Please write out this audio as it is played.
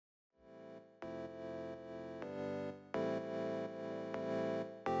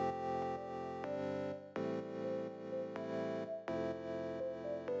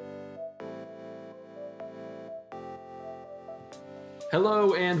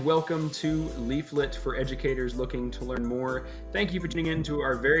Hello and welcome to Leaflet for educators looking to learn more. Thank you for tuning in to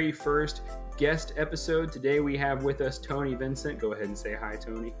our very first guest episode. Today we have with us Tony Vincent. Go ahead and say hi,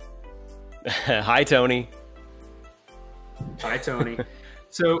 Tony. Hi, Tony. Hi, Tony.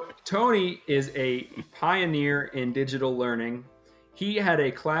 So Tony is a pioneer in digital learning. He had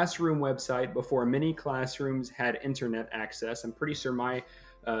a classroom website before many classrooms had internet access. I'm pretty sure my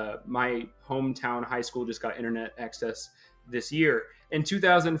hometown high school just got internet access this year. In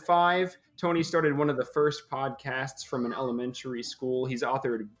 2005, Tony started one of the first podcasts from an elementary school. He's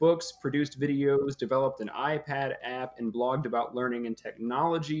authored books, produced videos, developed an iPad app, and blogged about learning and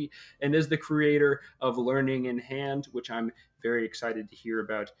technology, and is the creator of Learning in Hand, which I'm very excited to hear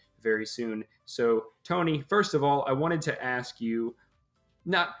about very soon. So, Tony, first of all, I wanted to ask you,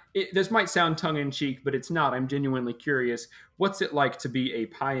 this might sound tongue-in-cheek, but it's not. I'm genuinely curious. What's it like to be a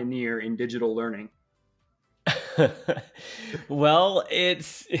pioneer in digital learning? Well,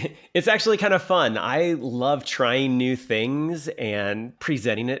 it's actually kind of fun. I love trying new things and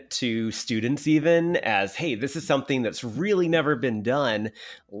presenting it to students even as, hey, this is something that's really never been done.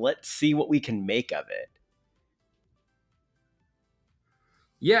 Let's see what we can make of it.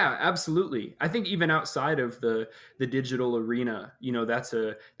 Yeah, absolutely. I think even outside of the digital arena, that's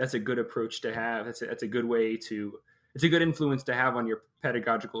a good approach to have. It's a good way to, it's a good influence to have on your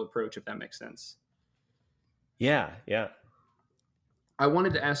pedagogical approach, if that makes sense. Yeah. I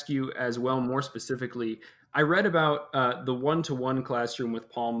wanted to ask you as well, more specifically, I read about the one-to-one classroom with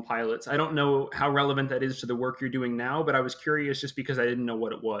Palm Pilots. I don't know how relevant that is to the work you're doing now, but I was curious just because I didn't know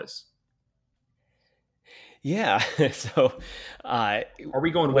what it was. Yeah. So, are we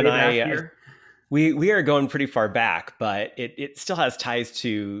going way back here? We are going pretty far back, but it still has ties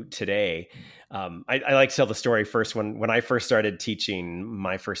to today. I like to tell the story first. When I first started teaching,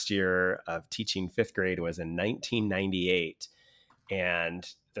 my first year of teaching fifth grade was in 1998. And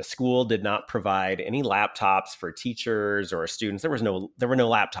the school did not provide any laptops for teachers or students. There were no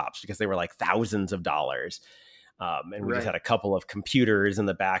laptops because they were like thousands of dollars. And we just had a couple of computers in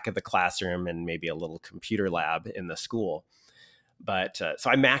the back of the classroom and maybe a little computer lab in the school. But so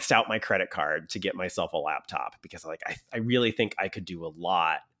I maxed out my credit card to get myself a laptop because I really think I could do a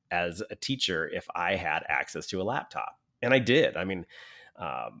lot as a teacher if I had access to a laptop. And I did. I mean,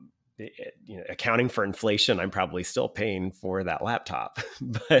 accounting for inflation, I'm probably still paying for that laptop.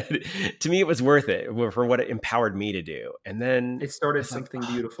 But to me, it was worth it for what it empowered me to do. And then it started something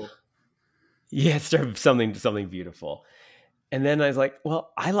beautiful. Yeah, it started something beautiful. And then I was like,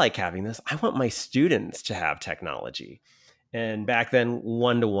 well, I like having this. I want my students to have technology. And back then,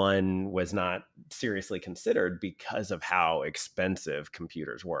 one-to-one was not seriously considered because of how expensive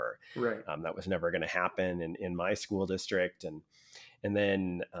computers were. Right. That was never going to happen in my school district. And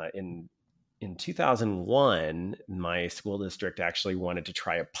then in 2001, my school district actually wanted to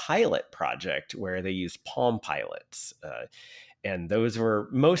try a pilot project where they used Palm Pilots. And those were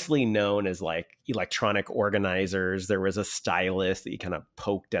mostly known as like electronic organizers. There was a stylus that you kind of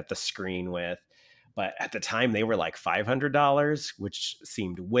poked at the screen with. But at the time, they were like $500, which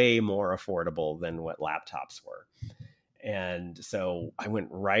seemed way more affordable than what laptops were. And so I went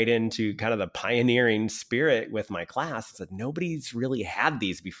right into kind of the pioneering spirit with my class. I said, nobody's really had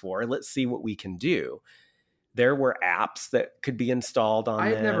these before. Let's see what we can do. There were apps that could be installed on them.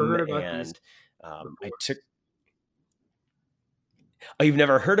 I had never heard about these. Oh, you've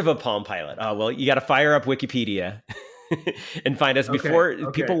never heard of a Palm Pilot? Oh, well, you got to fire up Wikipedia and find us.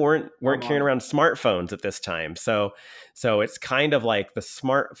 Before people weren't carrying around smartphones at this time. So it's kind of like the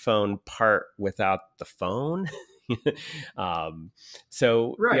smartphone part without the phone. There were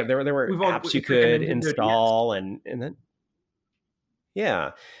apps you could install and then,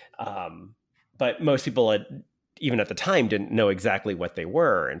 but most people even at the time didn't know exactly what they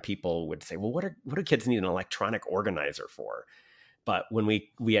were. And people would say, well, what do kids need an electronic organizer for? But when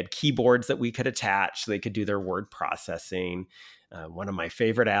we had keyboards that we could attach so they could do their word processing. One of my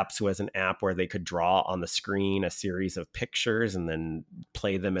favorite apps was an app where they could draw on the screen a series of pictures and then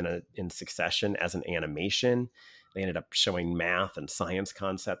play them in succession as an animation. They ended up showing math and science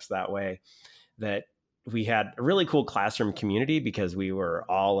concepts that way. That we had a really cool classroom community because we were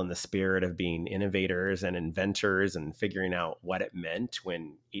all in the spirit of being innovators and inventors and figuring out what it meant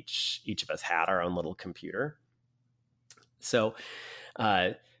when each of us had our own little computer. So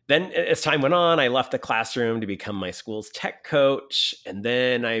then as time went on, I left the classroom to become my school's tech coach. And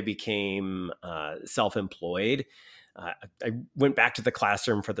then I became self-employed. I went back to the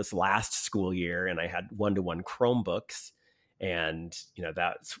classroom for this last school year and I had one-to-one Chromebooks. And,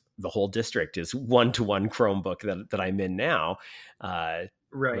 that's the whole district is one-to-one Chromebook that I'm in now.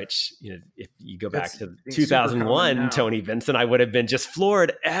 Right. which, if you go back That's to super common 2001, now. Tony Vincent, I would have been just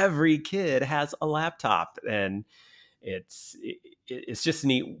floored. Every kid has a laptop, and it's just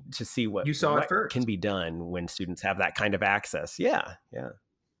neat to see You saw it what can first. be done when students have that kind of access. Yeah. Yeah.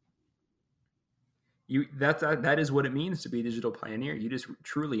 That is what it means to be a digital pioneer. You just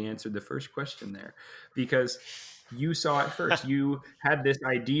truly answered the first question there, because you saw it first. You had this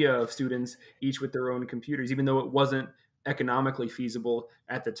idea of students each with their own computers, even though it wasn't economically feasible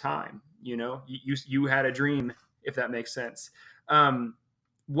at the time. You had a dream, if that makes sense.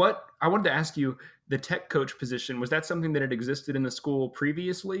 What I wanted to ask you, the tech coach position, was that something that had existed in the school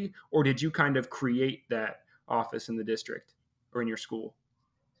previously, or did you kind of create that office in the district or in your school?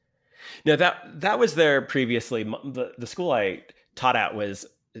 No, that was there previously. The school I taught at was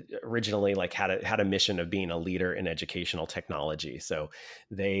originally like had a mission of being a leader in educational technology. So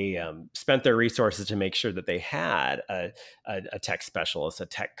they spent their resources to make sure that they had a tech specialist, a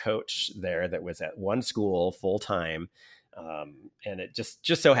tech coach there that was at one school full time. And it just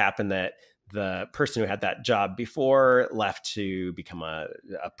so happened that the person who had that job before left to become a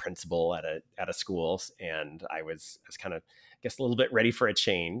principal at a school, and I was kind of, I guess, a little bit ready for a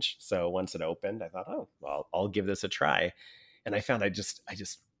change. So once it opened, I thought, oh, well, I'll give this a try. And I found I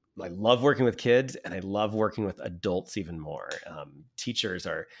love working with kids, and I love working with adults even more. Teachers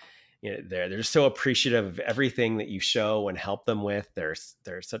are, they're just so appreciative of everything that you show and help them with. They're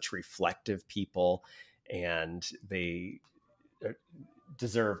such reflective people, and they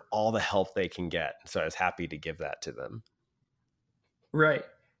deserve all the help they can get. So I was happy to give that to them. Right.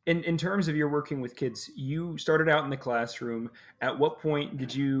 In terms of your working with kids, you started out in the classroom. At what point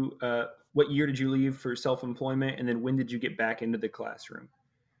did you? What year did you leave for self employment, and then when did you get back into the classroom?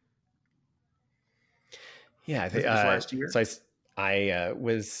 Yeah, I Was think it this last so. year? I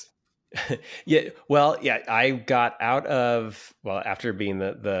was, yeah. Well, yeah, I got out of, well, after being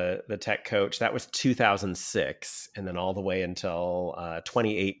the tech coach. That was 2006, and then all the way until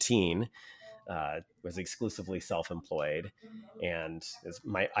 2018 was exclusively self employed, and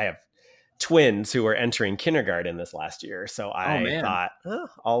I have twins who are entering kindergarten this last year. So Oh I man. thought,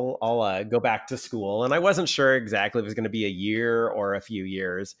 oh, I'll go back to school, and I wasn't sure exactly if it was going to be a year or a few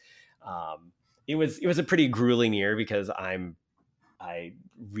years. Um, it was a pretty grueling year because I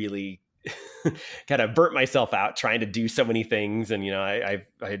really kind of burnt myself out trying to do so many things, and I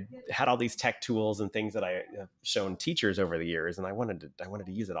had all these tech tools and things that I have shown teachers over the years, and I wanted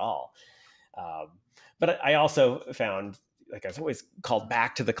to use it all. Um, but I also found, like, I was always called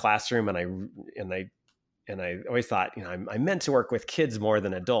back to the classroom, and I always thought, I'm meant to work with kids more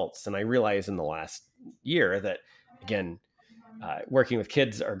than adults. And I realized in the last year that, again, working with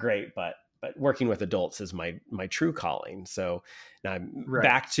kids are great, but working with adults is my true calling. So now I'm Right.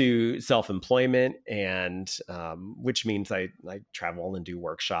 back to self-employment, and which means I travel and do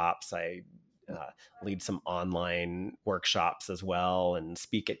workshops. I lead some online workshops as well, and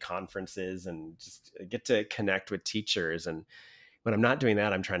speak at conferences, and just get to connect with teachers. And when I'm not doing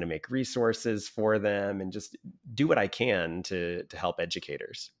that, I'm trying to make resources for them and just do what I can to help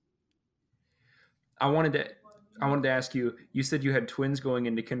educators. I wanted to. I wanted to ask you. You said you had twins going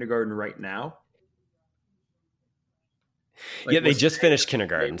into kindergarten right now. Like, Yeah, they was just today finished the first day?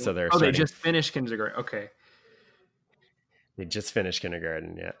 kindergarten, so they're Oh, they starting. just finished kindergarten. Okay. They just finished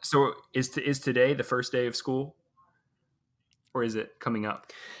kindergarten. Yeah. So is today the first day of school, or is it coming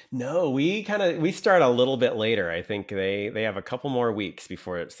up? No, we start a little bit later. I think they have a couple more weeks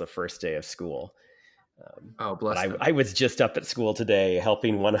before it's the first day of school. Oh, But bless them. I was just up at school today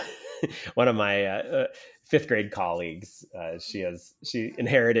helping one of one of my fifth grade colleagues. She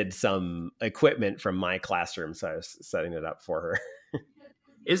inherited some equipment from my classroom, so I was setting it up for her.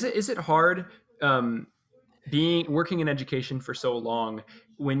 Is it hard, um, being working in education for so long,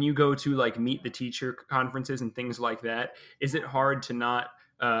 when you go to like meet the teacher conferences and things like that? Is it hard to not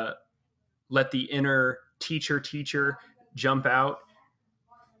uh, let the inner teacher jump out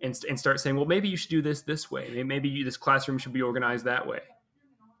and start saying, well, maybe you should do this way. Maybe this classroom should be organized that way.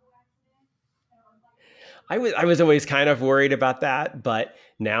 I was always kind of worried about that, but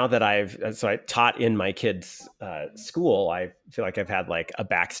now that I taught in my kids' school, I feel like I've had like a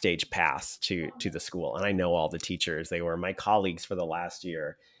backstage pass to the school, and I know all the teachers. They were my colleagues for the last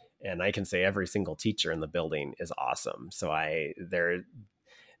year, and I can say every single teacher in the building is awesome. So I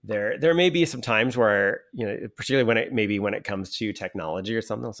there may be some times where, particularly when it comes to technology or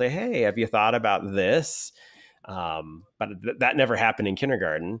something, they'll say, "Hey, have you thought about this?" But that never happened in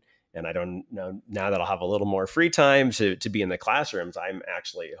kindergarten. And I don't know, now that I'll have a little more free time to be in the classrooms, I'm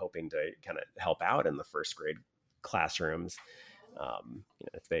actually hoping to kind of help out in the first grade classrooms.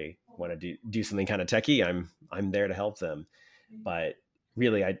 If they want to do something kind of techie, I'm there to help them. But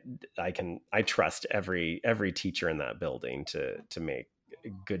really, I trust every teacher in that building to make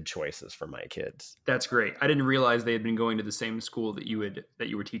good choices for my kids. That's great. I didn't realize they had been going to the same school that you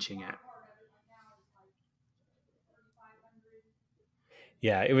were teaching at.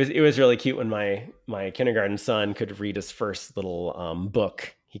 Yeah, it was really cute when my kindergarten son could read his first little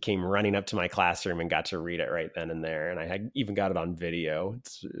book. He came running up to my classroom and got to read it right then and there, and I had even got it on video.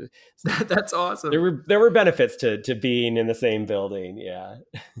 So That's awesome. there were benefits to being in the same building. Yeah.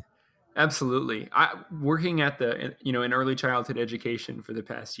 Absolutely. Working at the in early childhood education for the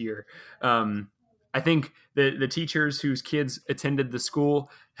past year. I think the teachers whose kids attended the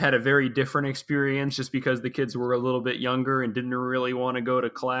school had a very different experience just because the kids were a little bit younger and didn't really want to go to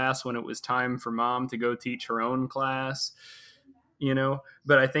class when it was time for mom to go teach her own class.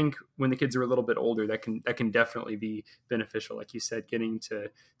 But I think when the kids are a little bit older, that can definitely be beneficial. Like you said, getting to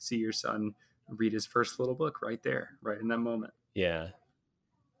see your son read his first little book right there, right in that moment. Yeah.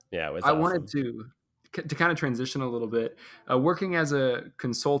 Yeah, it was I wanted awesome. to kind of transition a little bit. Working as a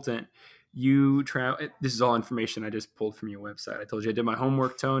consultant, you travel. This is all information I just pulled from your website. I told you I did my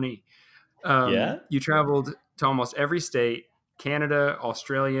homework, Tony. Yeah. You traveled to almost every state: Canada,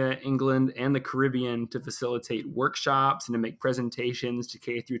 Australia, England, and the Caribbean to facilitate workshops and to make presentations to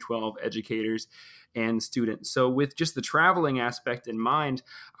K through 12 educators and students. So, with just the traveling aspect in mind,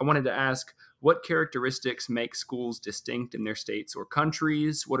 I wanted to ask what characteristics make schools distinct in their states or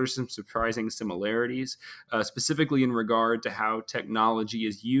countries? What are some surprising similarities, specifically in regard to how technology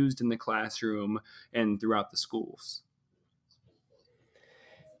is used in the classroom and throughout the schools?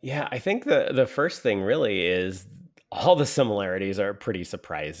 Yeah, I think the first thing really is all the similarities are pretty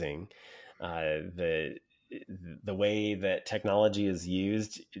surprising. The way that technology is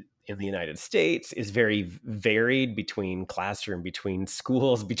used in the United States is very varied between classroom, between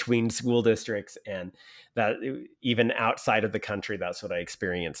schools, between school districts, and that even outside of the country, that's what I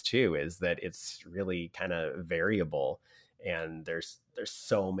experienced too. Is that it's really kind of variable, and there's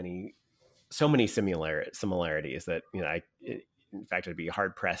so many similarities that in fact, I'd be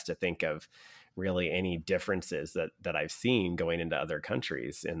hard pressed to think of really any differences that I've seen going into other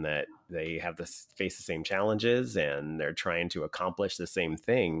countries, in that they have this face the same challenges and they're trying to accomplish the same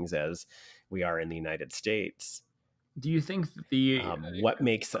things as we are in the United States. Do you think that the What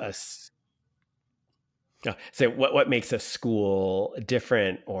makes us so what makes a school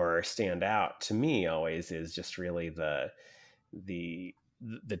different or stand out to me always is just really the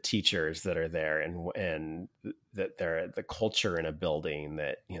the teachers that are there, and that they're the culture in a building,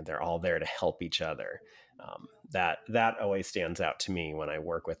 that they're all there to help each other. That always stands out to me when I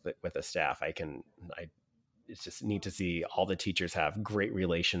work with a staff. I it's just neat to see all the teachers have great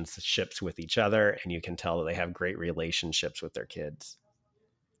relationships with each other, and you can tell that they have great relationships with their kids.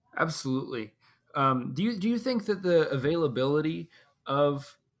 Absolutely. Do you think that the availability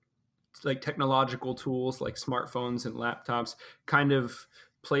of like technological tools like smartphones and laptops kind of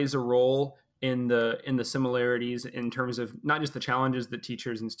plays a role in the similarities in terms of not just the challenges that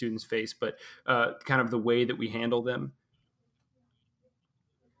teachers and students face, but kind of the way that we handle them?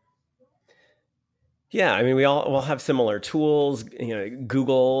 Yeah, I mean, we all have similar tools.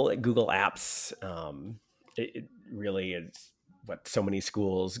 Google Apps. It really is what so many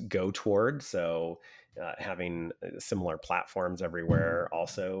schools go toward. So having similar platforms everywhere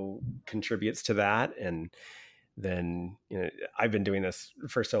also contributes to that. And then I've been doing this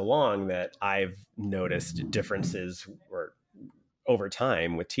for so long that I've noticed differences over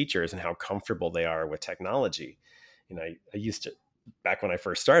time with teachers and how comfortable they are with technology. I used to, back when I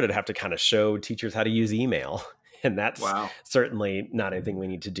first started, have to kind of show teachers how to use email. And that's Wow. certainly not anything we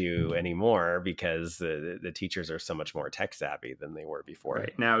need to do anymore, because the teachers are so much more tech savvy than they were before.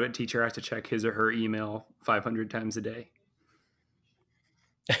 Right now, a teacher has to check his or her email 500 times a day.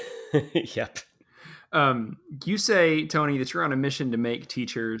 Yep. You say, Tony, that you're on a mission to make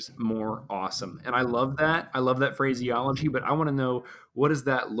teachers more awesome. And I love that. I love that phraseology, but I want to know, what does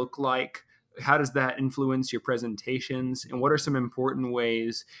that look like? How does that influence your presentations? And what are some important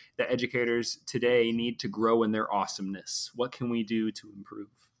ways that educators today need to grow in their awesomeness? What can we do to improve?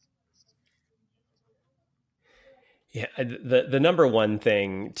 Yeah, the number one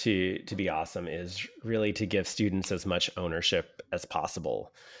thing to be awesome is really to give students as much ownership as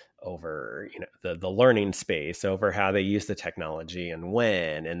possible over the learning space, over how they use the technology and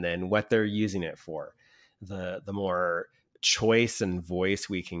when, and then what they're using it for. The more choice and voice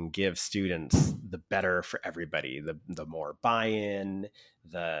we can give students, the better for everybody. The more buy-in,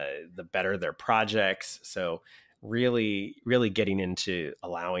 the better their projects. So really getting into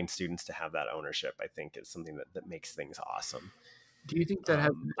allowing students to have that ownership, I think, is something that makes things awesome. Do you think that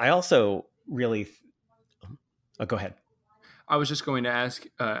has I also really, oh, go ahead. I was just going to ask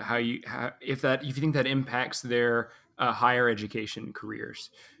if you think that impacts their higher education careers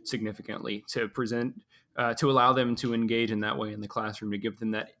significantly to present to allow them to engage in that way in the classroom, to give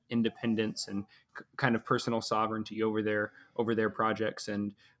them that independence and kind of personal sovereignty over their projects,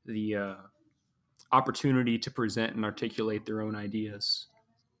 and the opportunity to present and articulate their own ideas.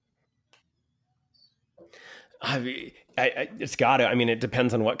 I mean, it's got to. I mean, it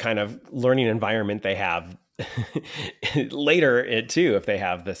depends on what kind of learning environment they have later, too, if they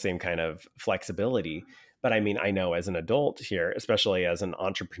have the same kind of flexibility. But I mean, I know as an adult here, especially as an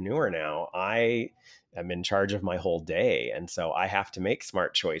entrepreneur now, I am in charge of my whole day, and so I have to make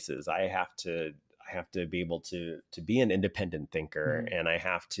smart choices. I have to be able to be an independent thinker, Mm-hmm. and I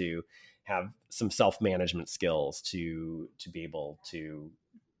have to have some self-management skills to be able to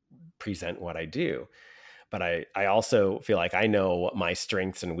present what I do. But I also feel like I know what my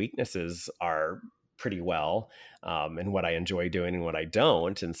strengths and weaknesses are pretty well, and what I enjoy doing and what I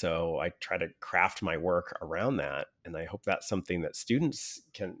don't. And so I try to craft my work around that. And I hope that's something that students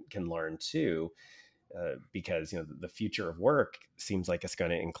can learn too, because, you know, the future of work seems like it's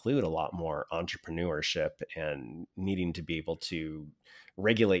going to include a lot more entrepreneurship and needing to be able to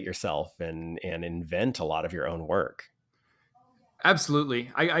regulate yourself and invent a lot of your own work.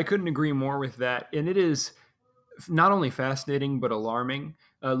 Absolutely. I couldn't agree more with that. And it is not only fascinating, but alarming.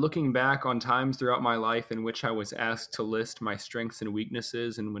 Looking back on times throughout my life in which I was asked to list my strengths and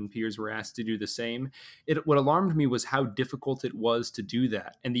weaknesses, and when peers were asked to do the same, what alarmed me was how difficult it was to do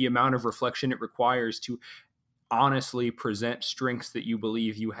that, and the amount of reflection it requires to honestly present strengths that you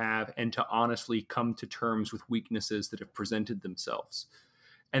believe you have, and to honestly come to terms with weaknesses that have presented themselves,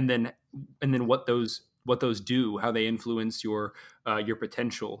 and then what those do, how they influence your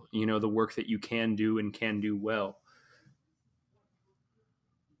potential, the work that you can do and can do well.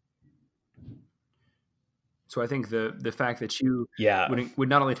 So I think the fact that you Yeah. would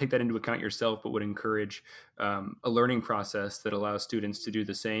not only take that into account yourself, but would encourage a learning process that allows students to do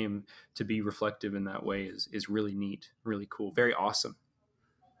the same, to be reflective in that way, is really neat, really cool, very awesome.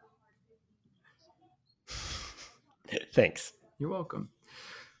 Thanks. You're welcome.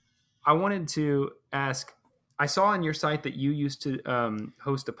 I wanted to ask. I saw on your site that you used to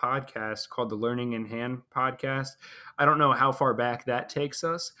host a podcast called the Learning in Hand podcast. I don't know how far back that takes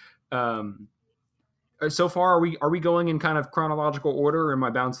us. Um, so far, are we going in kind of chronological order, or am I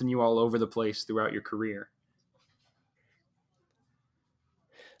bouncing you all over the place throughout your career?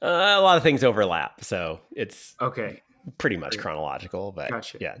 A lot of things overlap, so it's Okay, pretty much great, chronological, but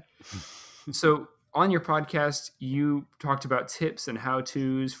gotcha. yeah. So on your podcast, you talked about tips and how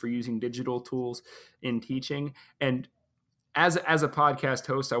tos for using digital tools in teaching, and as a podcast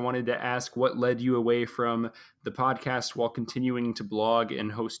host, I wanted to ask what led you away from the podcast while continuing to blog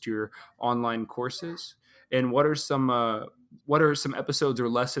and host your online courses, and what are some episodes or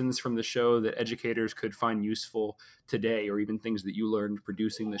lessons from the show that educators could find useful today, or even things that you learned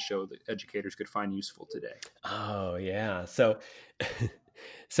producing the show that educators could find useful today? Oh, yeah.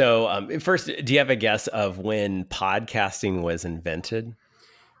 First, do you have a guess of when podcasting was invented?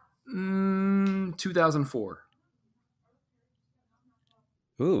 2004.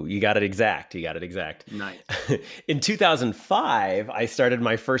 Ooh, you got it exact. You got it exact. Nice. In 2005, I started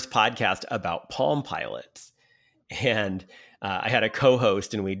my first podcast about Palm Pilots. And I had a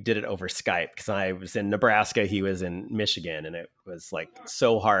co-host, and we did it over Skype because I was in Nebraska, he was in Michigan, and it was like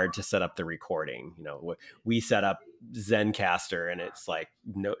so hard to set up the recording. You know, we set up Zencaster, and it's like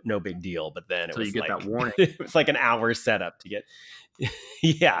no big deal. But then it So you was get like that warning. it was like an hour setup to get.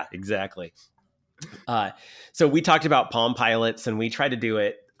 Yeah, exactly. So we talked about Palm Pilots, and we tried to do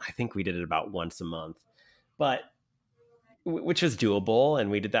it. I think we did it about once a month, but which was doable,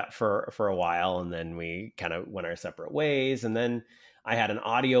 and we did that for a while, and then we kind of went our separate ways. And then I had an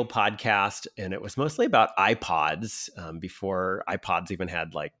audio podcast, and it was mostly about iPods, before iPods even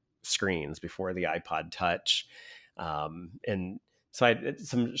had like screens, before the iPod Touch. And so I did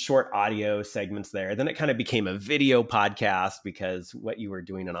some short audio segments there. Then it kind of became a video podcast, because what you were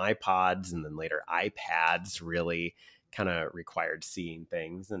doing on iPods and then later iPads really kind of required seeing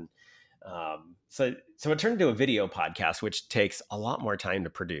things. And so it turned into a video podcast, which takes a lot more time to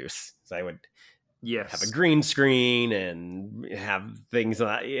produce. So I would have a Yes. green screen and have things.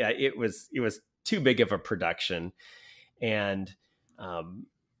 Yeah, it was too big of a production, and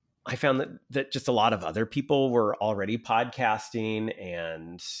I found that just a lot of other people were already podcasting,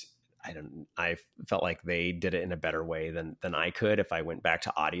 and I felt like they did it in a better way than I could if I went back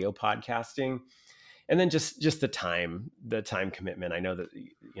to audio podcasting. And then just the time commitment. I know that,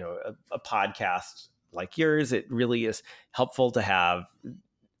 you know, a podcast like yours, it really is helpful to have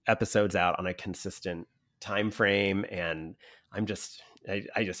episodes out on a consistent time frame. And I just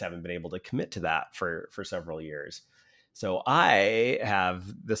haven't been able to commit to that for several years. So I have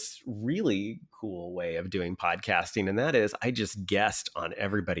this really cool way of doing podcasting, and that is I just guest on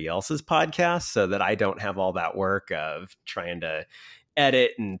everybody else's podcast so that I don't have all that work of trying to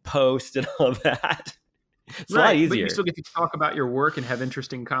edit and post and all of that. It's a lot Right, but you easier. still get to talk about your work and have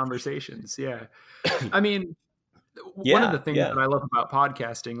interesting conversations. Yeah. I mean, one of the Yeah, things yeah. that I love about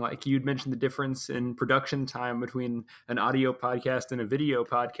podcasting, like you'd mentioned the difference in production time between an audio podcast and a video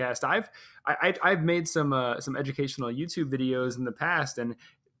podcast. I've made some educational YouTube videos in the past, and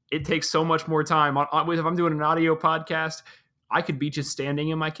it takes so much more time. If I'm doing an audio podcast, I could be just standing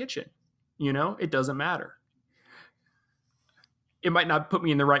in my kitchen. It doesn't matter. It might not put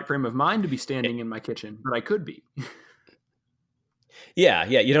me in the right frame of mind to be standing in my kitchen, but I could be. Yeah,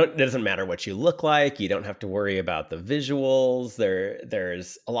 yeah. It doesn't matter what you look like. You don't have to worry about the visuals.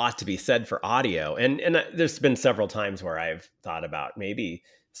 There's a lot to be said for audio. And there's been several times where I've thought about maybe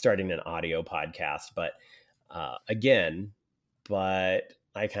starting an audio podcast, but again, but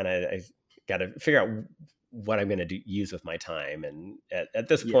I got to figure out what I'm going to use with my time. And at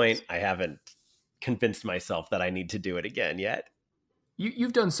this point, Yes. I haven't convinced myself that I need to do it again yet.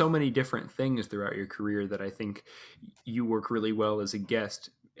 You've done so many different things throughout your career that I think you work really well as a guest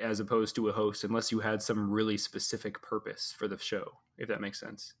as opposed to a host, unless you had some really specific purpose for the show, if that makes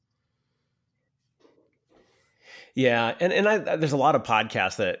sense. Yeah, and there's a lot of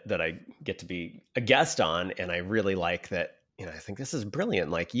podcasts that I get to be a guest on, and I really like that. I think this is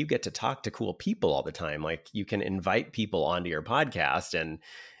brilliant. Like, you get to talk to cool people all the time. Like, you can invite people onto your podcast and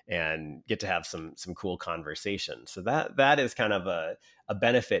get to have some cool conversations. So that is kind of a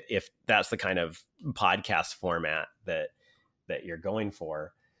benefit if that's the kind of podcast format that you're going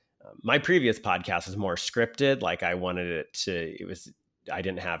for. My previous podcast was more scripted. Like, I wanted I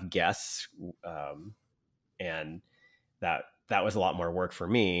didn't have guests. And that was a lot more work for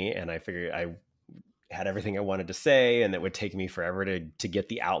me. And I figured I had everything I wanted to say, and it would take me forever to get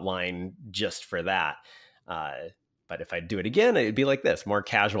the outline just for that. But if I do it again, it'd be like this, more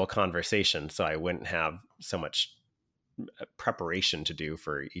casual conversation. So I wouldn't have so much preparation to do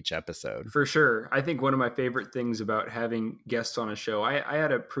for each episode. For sure. I think one of my favorite things about having guests on a show, I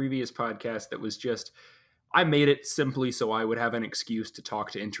had a previous podcast that was just, I made it simply so I would have an excuse to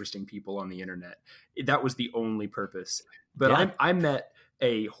talk to interesting people on the internet. That was the only purpose. But Yeah. I met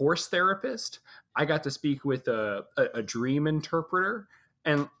a horse therapist. I got to speak with a dream interpreter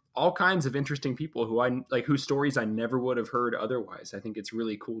and all kinds of interesting people whose stories I never would have heard otherwise. I think it's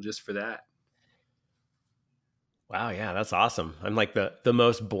really cool just for that. Wow, yeah, that's awesome. I'm like the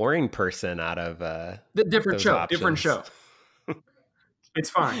most boring person out of The different those show, options. different show. It's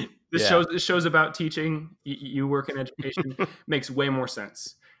fine. This show's about teaching. You work in education. Makes way more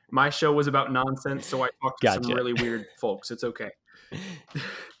sense. My show was about nonsense, so I talked to some really weird folks. It's okay.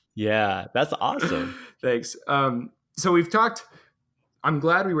 Yeah, that's awesome. Thanks. So we've talked. I'm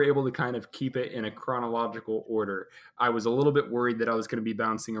glad we were able to kind of keep it in a chronological order. I was a little bit worried that I was going to be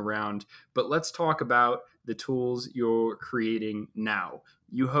bouncing around, but let's talk about the tools you're creating now.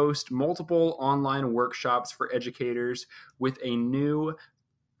 You host multiple online workshops for educators with a new,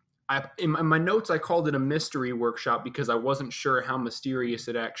 in my notes, I called it a mystery workshop because I wasn't sure how mysterious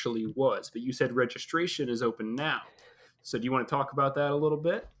it actually was, but you said registration is open now. So do you want to talk about that a little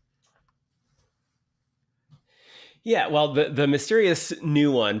bit? Yeah, well, the mysterious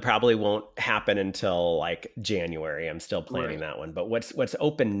new one probably won't happen until like January. I'm still planning that one. But what's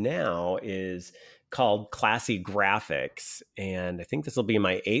open now is called Classy Graphics, and I think this will be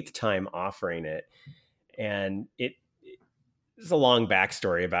my 8th time offering it. And it's a long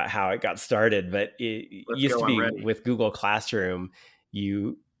backstory about how it got started, but it used to be with Google Classroom.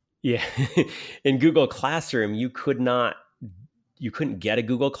 In Google Classroom, you couldn't get a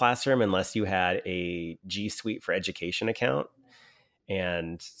Google Classroom unless you had a G Suite for Education account.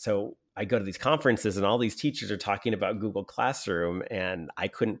 And so I go to these conferences and all these teachers are talking about Google Classroom, and I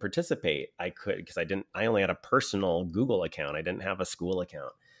couldn't participate. Because I only had a personal Google account. I didn't have a school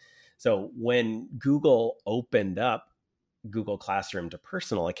account. So when Google opened up Google Classroom to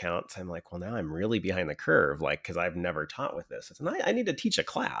personal accounts, I'm like, well, now I'm really behind the curve, because I've never taught with this. And I need to teach a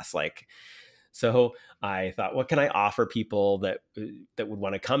class. So I thought, what can I offer people that would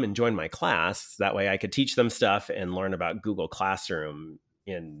want to come and join my class? That way I could teach them stuff and learn about Google Classroom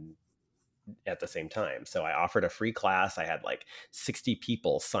at the same time. So I offered a free class. I had 60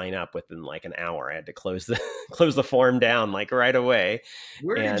 people sign up within an hour. I had to close the form down right away.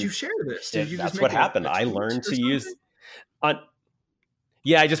 Where did you share this? Did you that's what happened. I learned to use I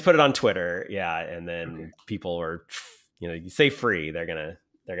just put it on Twitter. Yeah. And then people were, you say free, they're going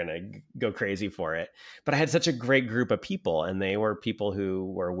they're gonna go crazy for it. But I had such a great group of people, and they were people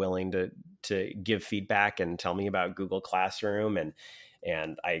who were willing to give feedback and tell me about Google Classroom, and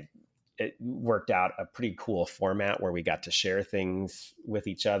it worked out a pretty cool format where we got to share things with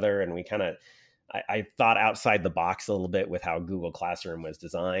each other, and we kind of I thought outside the box a little bit with how Google Classroom was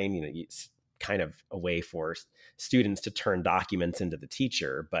designed. You know, it's kind of a way for students to turn documents into the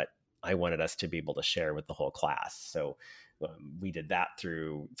teacher, but I wanted us to be able to share with the whole class. So we did that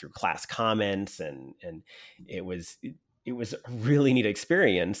through class comments, and it was it was a really neat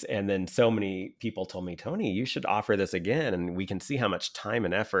experience. And then so many people told me, Tony, you should offer this again, and we can see how much time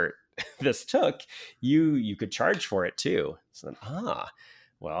and effort this took. You could charge for it too. So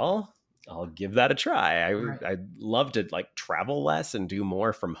well, I'll give that a try. Right. I'd love to like travel less and do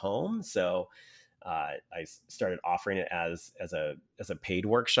more from home. So I started offering it as a paid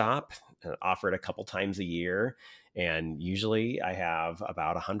workshop, and offer it a couple times a year. And usually I have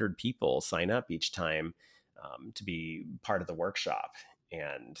about 100 people sign up each time to be part of the workshop.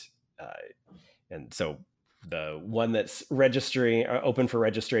 And so the one that's registering open for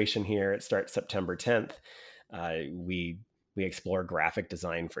registration here, it starts September 10th. We explore graphic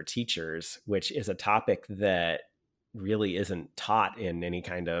design for teachers, which is a topic that really isn't taught in any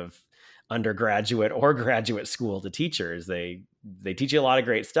kind of undergraduate or graduate school to teachers. They teach you a lot of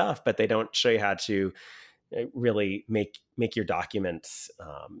great stuff, but they don't show you how to really make your documents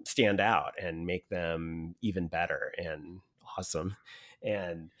stand out and make them even better and awesome,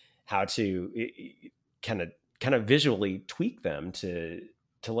 and how to kind of visually tweak them to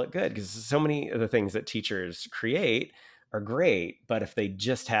look good. Because so many of the things that teachers create are great, but if they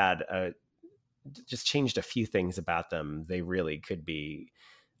just just changed a few things about them, they really could be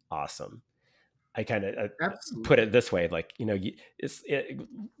awesome. I kind of put Absolutely. it this way, like,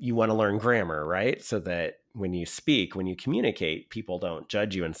 you want to learn grammar, right? So that when you speak, when you communicate, people don't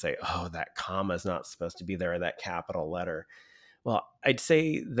judge you and say, oh, that comma is not supposed to be there, or that capital letter. Well, I'd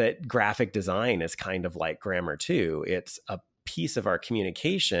say that graphic design is kind of like grammar too. It's a piece of our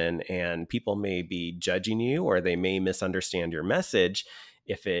communication, and people may be judging you, or they may misunderstand your message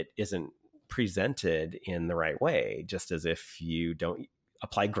if it isn't presented in the right way. Just as if you don't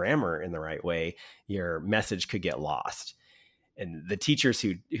apply grammar in the right way, your message could get lost. And the teachers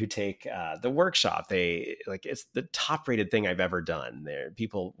who take the workshop, they like, it's the top rated thing I've ever done. There,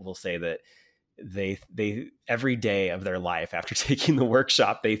 people will say that they every day of their life after taking the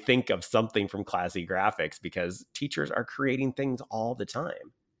workshop, they think of something from Classy Graphics, because teachers are creating things all the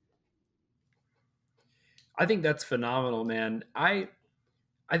time. I think that's phenomenal, man.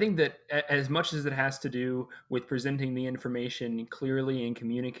 I think that as much as it has to do with presenting the information clearly and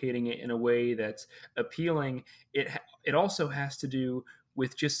communicating it in a way that's appealing, it also has to do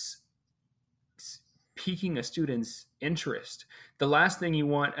with just piquing a student's interest. The last thing you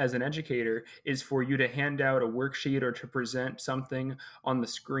want as an educator is for you to hand out a worksheet or to present something on the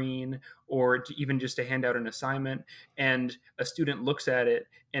screen, or to even just to hand out an assignment, and a student looks at it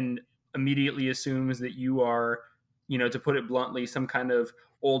and immediately assumes that you are, to put it bluntly, some kind of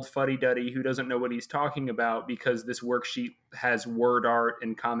old fuddy-duddy who doesn't know what he's talking about because this worksheet has word art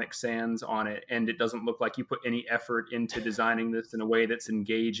and Comic Sans on it, and it doesn't look like you put any effort into designing this in a way that's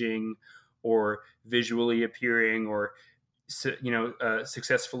engaging or visually appearing or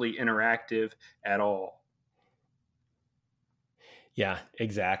successfully interactive at all. Yeah,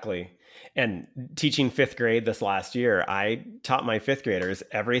 exactly. And teaching fifth grade this last year, I taught my fifth graders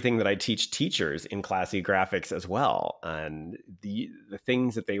everything that I teach teachers in Classy Graphics as well. And the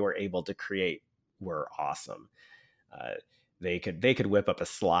things that they were able to create were awesome. Uh, they could whip up a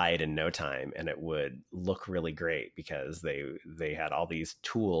slide in no time, and it would look really great, because they had all these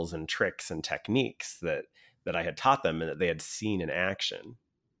tools and tricks and techniques that I had taught them and that they had seen in action.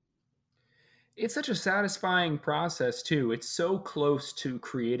 It's such a satisfying process too. It's so close to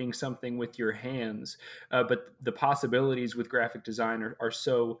creating something with your hands, but the possibilities with graphic design are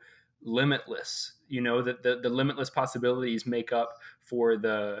so limitless. That the limitless possibilities make up for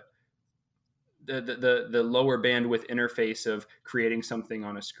the lower bandwidth interface of creating something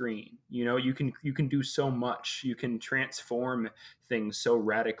on a screen. You can do so much. You can transform things so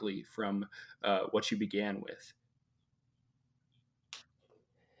radically from what you began with.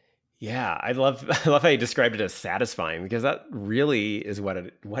 Yeah, I love I love how you described it as satisfying, because that really is what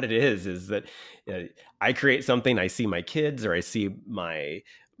it is that uh, I create something, I see my kids, or I see my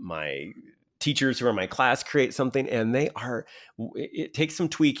teachers who are in my class create something, and it takes some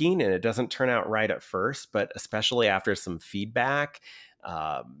tweaking, and it doesn't turn out right at first, but especially after some feedback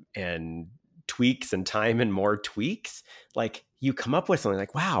and tweaks and time and more tweaks, like, you come up with something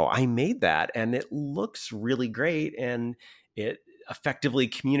like, wow, I made that and it looks really great, and it effectively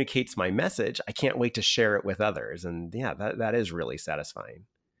communicates my message, I can't wait to share it with others. And yeah, that is really satisfying.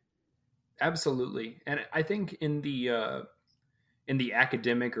 Absolutely. And I think in the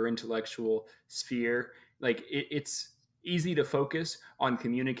academic or intellectual sphere, like it's easy to focus on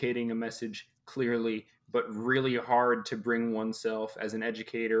communicating a message clearly, but really hard to bring oneself as an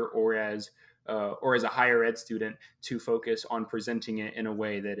educator or as a higher ed student to focus on presenting it in a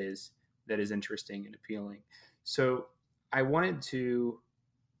way that is interesting and appealing. So I wanted to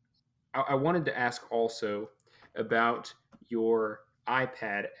I wanted to ask also about your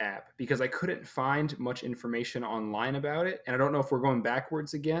iPad app because I couldn't find much information online about it, and I don't know if we're going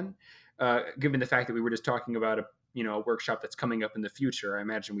backwards again, given the fact that we were just talking about a workshop that's coming up in the future. I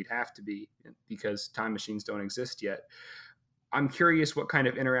imagine we'd have to be because time machines don't exist yet. I'm curious what kind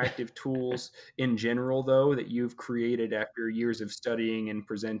of interactive tools in general, though, that you've created after years of studying and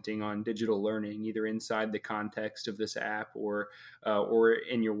presenting on digital learning, either inside the context of this app or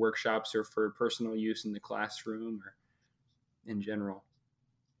in your workshops or for personal use in the classroom or in general.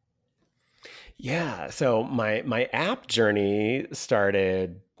 Yeah. So my app journey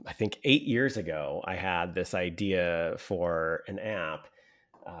started, I think, 8 years ago. I had this idea for an app,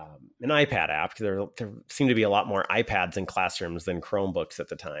 an iPad app, because there seemed to be a lot more iPads in classrooms than Chromebooks at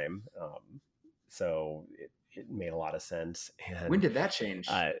the time. So it made a lot of sense. When And did that change?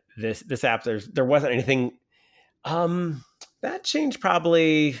 this app, there wasn't anything. Um, that changed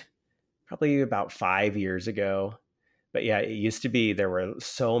probably about 5 years ago. But yeah, it used to be there were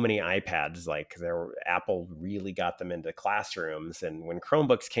so many iPads. Like Apple really got them into classrooms, and when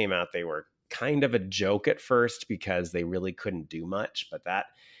Chromebooks came out, they were kind of a joke at first because they really couldn't do much. But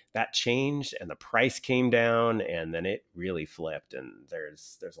that changed, and the price came down, and then it really flipped. And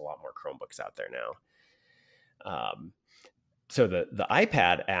there's a lot more Chromebooks out there now. Um, so the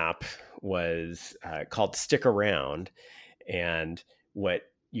iPad app was called Stick Around, and what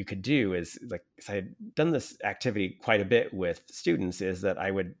you could do is, like, so I had done this activity quite a bit with students, is that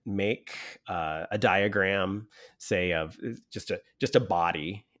I would make a diagram, say, of just a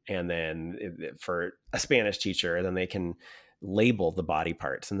body, and then for a Spanish teacher, then they can label the body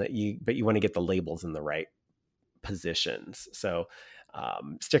parts, and but you want to get the labels in the right positions. So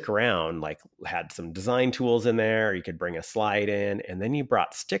Stick Around like had some design tools in there. You could bring a slide in, and then you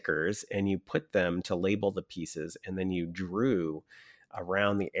brought stickers and you put them to label the pieces, and then you drew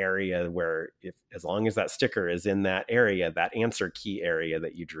around the area where, if as long as that sticker is in that area, that answer key area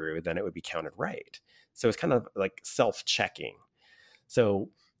that you drew, then it would be counted right. So it's kind of like self-checking. So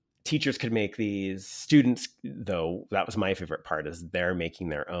teachers could make these. Students, though, that was my favorite part, is they're making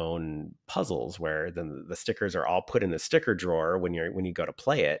their own puzzles, where then the stickers are all put in the sticker drawer when you go to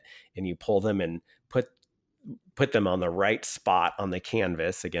play it, and you pull them and put them on the right spot on the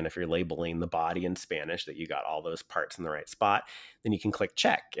canvas. Again, if you're labeling the body in Spanish, that you got all those parts in the right spot, then you can click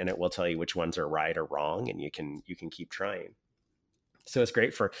check, and it will tell you which ones are right or wrong, and you can keep trying. So it's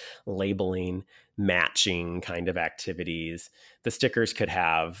great for labeling, matching kind of activities. The stickers could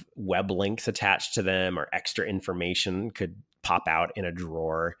have web links attached to them, or extra information could pop out in a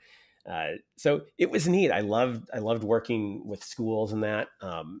drawer. So it was neat. I loved working with schools and that,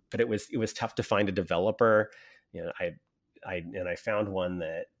 but it was tough to find a developer. I found one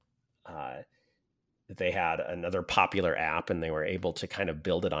that they had another popular app, and they were able to kind of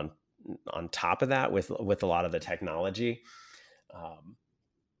build it on top of that with a lot of the technology.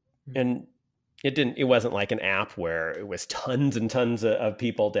 And it wasn't like an app where it was tons and tons of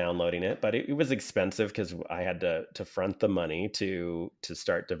people downloading it, but it was expensive because I had to front the money to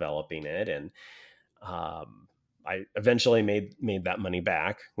start developing it. And I eventually made that money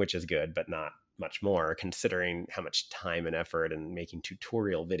back, which is good, but not much more, considering how much time and effort and making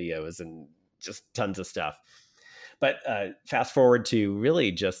tutorial videos and just tons of stuff. But fast forward to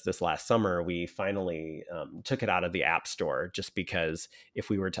really just this last summer, we finally took it out of the App Store, just because if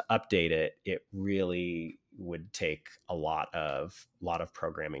we were to update it, it really would take a lot of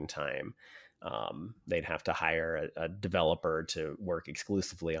programming time. They'd have to hire a developer to work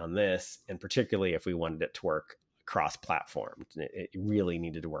exclusively on this, and particularly if we wanted it to work cross-platform, it really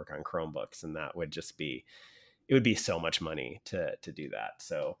needed to work on Chromebooks, and that would it would be so much money to do that.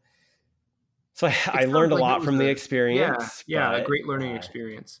 So It I sounds learned a like it lot was from the yeah, experience, yeah, a but great learning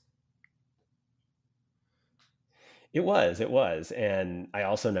experience. it was. And I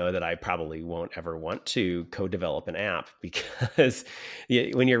also know that I probably won't ever want to co-develop an app, because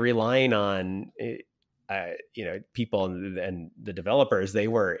when you're relying on, people and the developers, they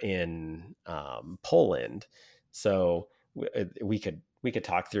were in Poland. So we could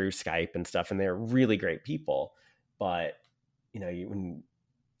talk through Skype and stuff, and they're really great people. But, when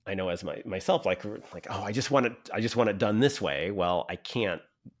I know as myself, like, oh, I just want it done this way. Well, I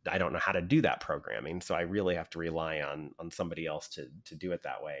don't know how to do that programming. So I really have to rely on somebody else to do it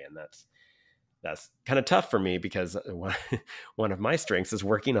that way. And that's kind of tough for me because one of my strengths is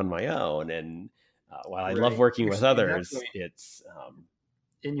working on my own. And while I love Right. working with others, Exactly. it's,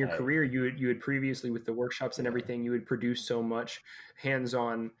 In your I, career, you had previously with the workshops and yeah. everything, you had produced so much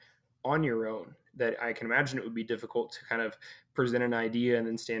hands-on on your own that I can imagine it would be difficult to kind of present an idea and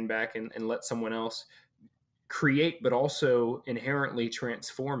then stand back and let someone else create, but also inherently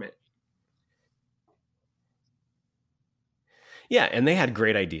transform it. Yeah, and they had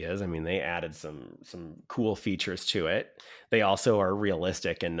great ideas. I mean, they added some cool features to it. They also are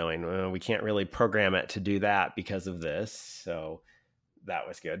realistic in knowing, well, we can't really program it to do that because of this. So that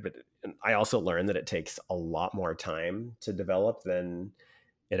was good. But I also learned that it takes a lot more time to develop than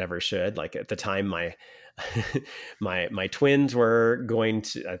it ever should. Like at the time, my my twins were going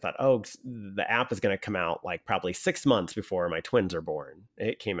to. I thought, oh, the app is going to come out like probably 6 months before my twins are born.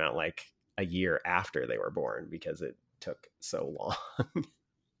 It came out like a year after they were born because it took so long.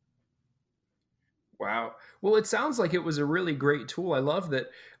 Wow. Well, it sounds like it was a really great tool. I love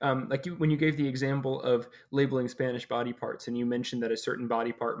that, like when you gave the example of labeling Spanish body parts, and you mentioned that a certain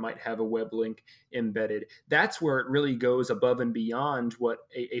body part might have a web link embedded. That's where it really goes above and beyond what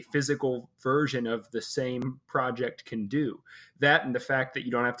a physical version of the same project can do. That and the fact that you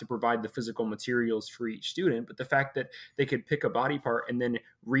don't have to provide the physical materials for each student, but the fact that they could pick a body part and then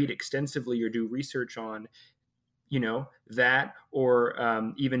read extensively or do research on that,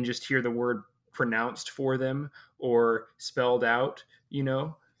 or even just hear the word pronounced for them or spelled out you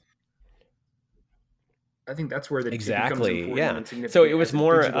know I think that's where it becomes Exactly. important Yeah. and So it significant was as a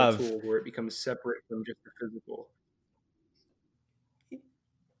more digital of, tool, where it becomes separate from just the physical.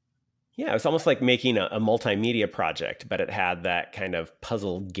 yeah, it's almost like making a multimedia project, but it had that kind of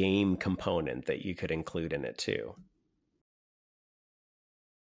puzzle game component that you could include in it too.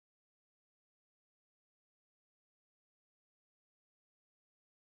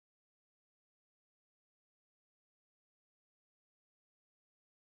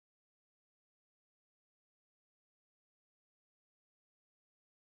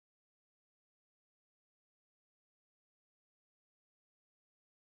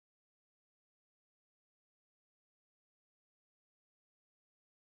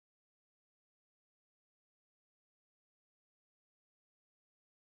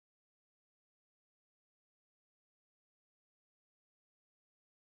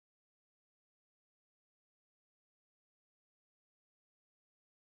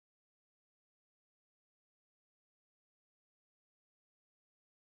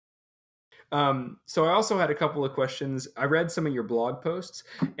 So I also had a couple of questions. I read some of your blog posts,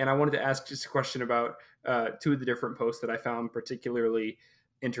 and I wanted to ask just a question about two of the different posts that I found particularly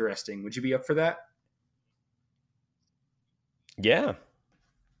interesting. Would you be up for that? Yeah.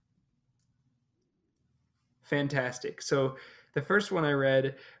 Fantastic. So the first one I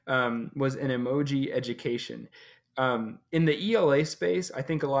read was an emoji education. In the ELA space, I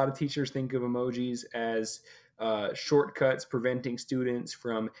think a lot of teachers think of emojis as shortcuts preventing students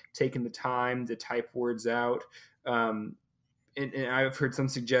from taking the time to type words out. Um, and I've heard some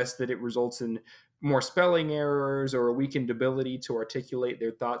suggest that it results in more spelling errors or a weakened ability to articulate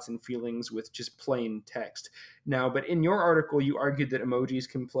their thoughts and feelings with just plain text. Now, but in your article, you argued that emojis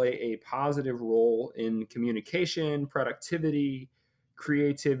can play a positive role in communication, productivity,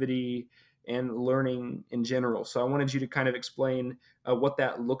 creativity, and learning in general. So I wanted you to kind of explain what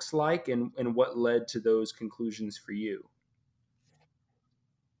that looks like and what led to those conclusions for you.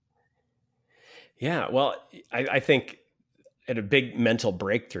 Yeah. Well, I think I had a big mental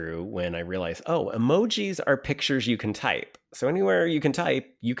breakthrough when I realized, oh, emojis are pictures you can type. So anywhere you can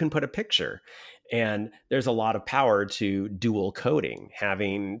type, you can put a picture. And there's a lot of power to dual coding.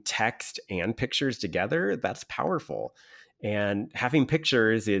 Having text and pictures together, that's powerful. And having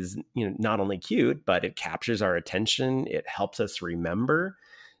pictures is, not only cute, but it captures our attention. It helps us remember.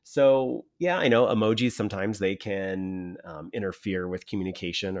 So yeah, I know emojis sometimes they can interfere with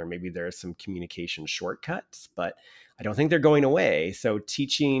communication, or maybe there are some communication shortcuts, but I don't think they're going away. So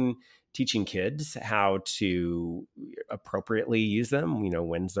teaching kids how to appropriately use them,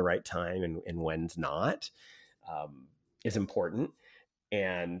 when's the right time and when's not, um, is important.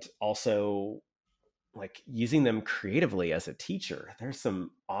 And also like using them creatively as a teacher. There's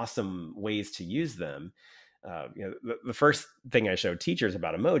some awesome ways to use them. The first thing I show teachers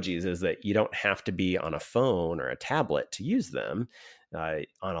about emojis is that you don't have to be on a phone or a tablet to use them. On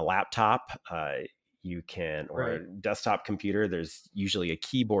a laptop, You can, or Right. a desktop computer, there's usually a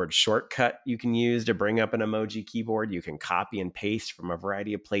keyboard shortcut you can use to bring up an emoji keyboard. You can copy and paste from a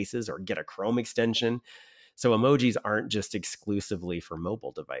variety of places or get a Chrome extension. So emojis aren't just exclusively for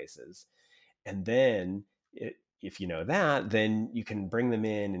mobile devices. And then if you know that, then you can bring them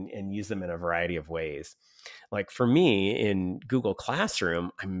in and use them in a variety of ways. Like for me in Google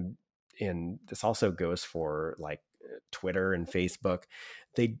Classroom, and this also goes for like Twitter and Facebook,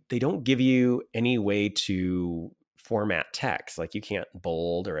 they don't give you any way to format text. Like you can't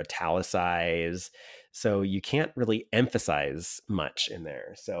bold or italicize. So you can't really emphasize much in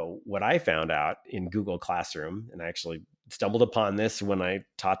there. So what I found out in Google Classroom, and I actually stumbled upon this when I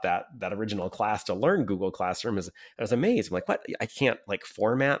taught that original class to learn Google Classroom, is I was amazed. I'm like, what? I can't like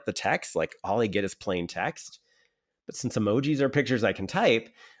format the text. Like all I get is plain text. But since emojis are pictures I can type,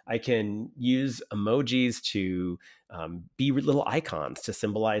 I can use emojis to be little icons to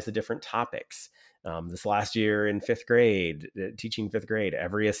symbolize the different topics. This last year in fifth grade, teaching fifth grade,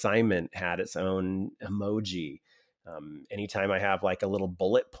 every assignment had its own emoji. Anytime I have like a little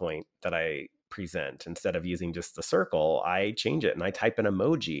bullet point that I present, instead of using just the circle, I change it and I type an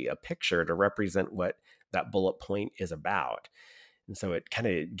emoji, a picture to represent what that bullet point is about. And so it kind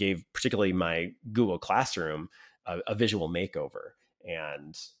of gave, particularly my Google Classroom, a visual makeover.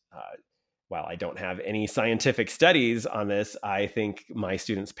 And while I don't have any scientific studies on this, I think my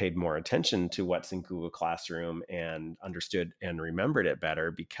students paid more attention to what's in Google Classroom and understood and remembered it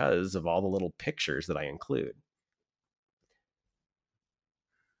better because of all the little pictures that I include.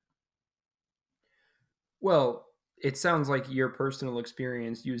 Well, it sounds like your personal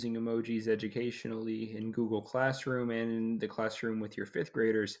experience using emojis educationally in Google Classroom and in the classroom with your fifth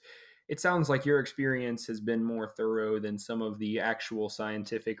graders, it sounds like your experience has been more thorough than some of the actual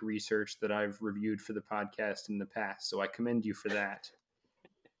scientific research that I've reviewed for the podcast in the past. So I commend you for that.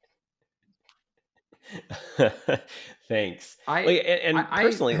 Thanks. I, Well, and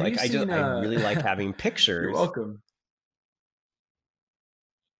personally, have you like seen I really like having You're pictures. welcome.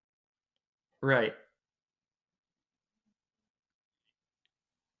 Right,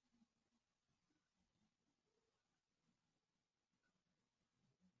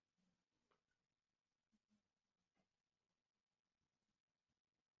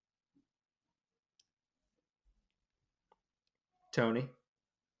 Tony.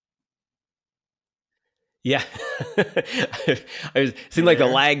 Yeah. You Seemed like the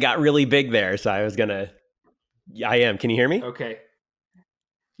there? lag got really big there. So I was going to, yeah, I am. Can you hear me? Okay.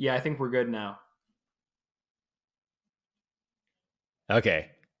 Yeah, I think we're good now.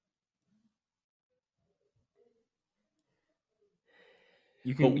 Okay.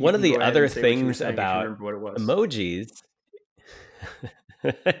 Well, You one of can the go ahead other and say what you were things saying if you about remember what it was. emojis,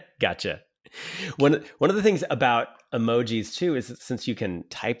 gotcha. One of the things about emojis too is that since you can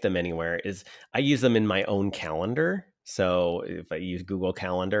type them anywhere, is I use them in my own calendar. So if I use Google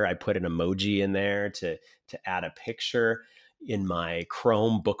Calendar, I put an emoji in there to add a picture. In my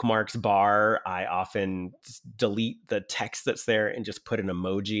Chrome bookmarks bar, I often just delete the text that's there and just put an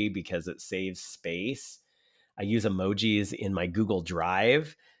emoji because it saves space. I use emojis in my Google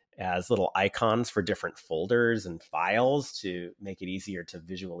Drive as little icons for different folders and files to make it easier to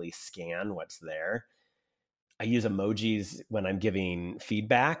visually scan what's there. I use emojis when I'm giving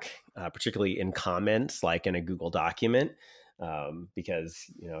feedback, particularly in comments, like in a Google document, because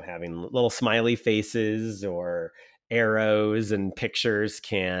having little smiley faces or arrows and pictures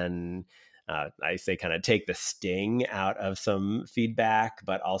can, I say, kind of take the sting out of some feedback,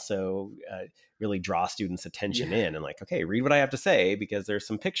 but also really draw students' attention Yeah. in and like, okay, read what I have to say because there's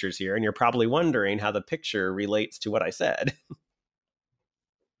some pictures here, and you're probably wondering how the picture relates to what I said.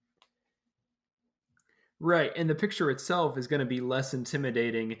 Right. And the picture itself is going to be less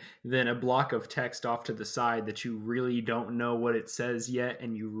intimidating than a block of text off to the side that you really don't know what it says yet.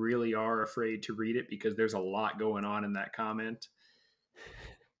 And you really are afraid to read it because there's a lot going on in that comment.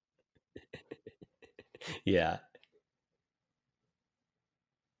 Yeah.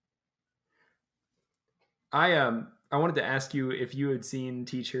 I wanted to ask you if you had seen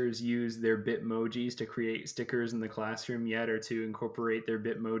teachers use their Bitmojis to create stickers in the classroom yet, or to incorporate their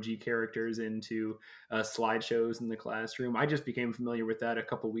Bitmoji characters into slideshows in the classroom. I just became familiar with that a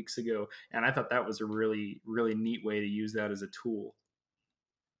couple weeks ago, and I thought that was a really neat way to use that as a tool.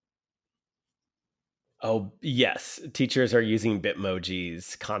 Oh, yes. Teachers are using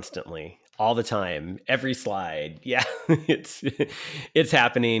Bitmojis constantly, all the time, every slide. Yeah, it's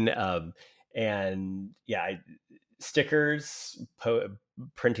happening. And yeah, stickers,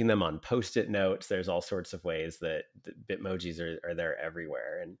 printing them on Post-it notes. There's all sorts of ways that Bitmojis are there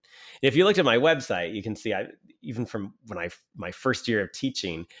everywhere. And if you looked at my website, you can see even from when my first year of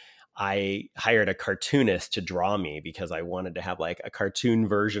teaching, I hired a cartoonist to draw me because I wanted to have like a cartoon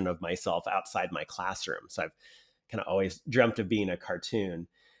version of myself outside my classroom. So I've kind of always dreamt of being a cartoon.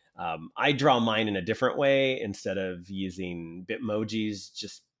 I draw mine in a different way instead of using Bitmojis,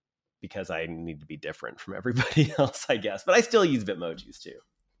 just because I need to be different from everybody else, I guess. But I still use Bitmojis too.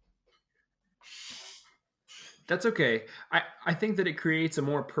 That's okay. I think that it creates a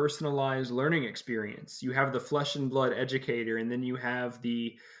more personalized learning experience. You have the flesh and blood educator, and then you have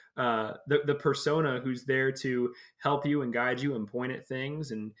the persona who's there to help you and guide you and point at things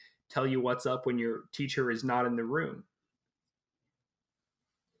and tell you what's up when your teacher is not in the room.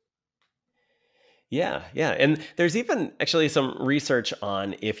 Yeah, yeah. And there's even actually some research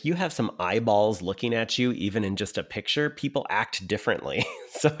on if you have some eyeballs looking at you, even in just a picture, people act differently.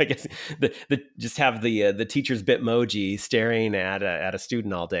 So I guess the just have the teacher's Bitmoji staring at a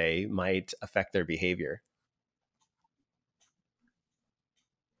student all day might affect their behavior.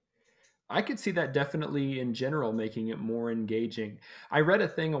 I could see that definitely in general making it more engaging. I read a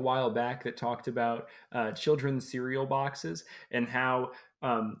thing a while back that talked about children's cereal boxes and how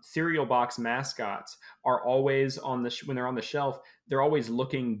cereal box mascots are always on when they're on the shelf, they're always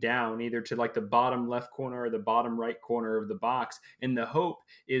looking down either to like the bottom left corner or the bottom right corner of the box. And the hope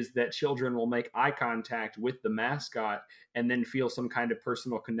is that children will make eye contact with the mascot and then feel some kind of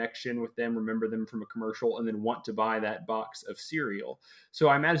personal connection with them, remember them from a commercial, and then want to buy that box of cereal. So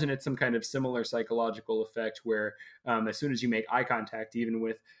I imagine it's some kind of similar psychological effect where as soon as you make eye contact, even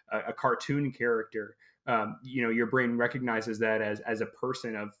with a cartoon character, your brain recognizes that as a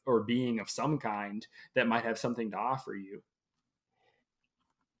person of or being of some kind that might have something to offer you.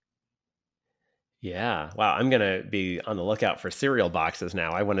 Yeah. Wow. I'm going to be on the lookout for cereal boxes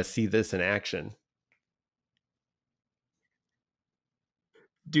now. I want to see this in action.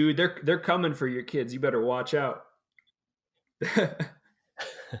 Dude, they're coming for your kids. You better watch out.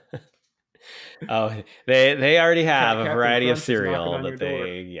 Oh, they already have a Captain variety of Crunch is knocking cereal on that your door.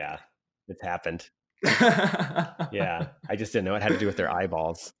 yeah, it's happened. Yeah. I just didn't know it had to do with their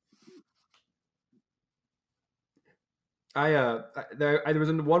eyeballs. There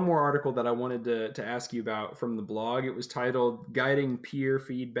was one more article that I wanted to ask you about from the blog. It was titled "Guiding Peer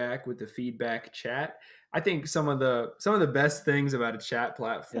Feedback with the Feedback Chat." I think some of the best things about a chat Yeah.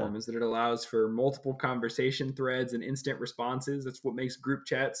 platform is that it allows for multiple conversation threads and instant responses. That's what makes group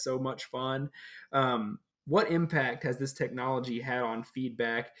chats so much fun. What impact has this technology had on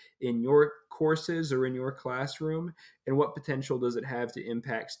feedback in your courses or in your classroom? And what potential does it have to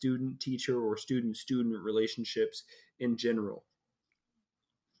impact student teacher or student student relationships in general?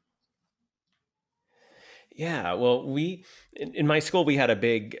 Yeah, well, in my school we had a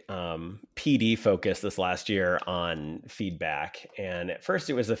big PD focus this last year on feedback, and at first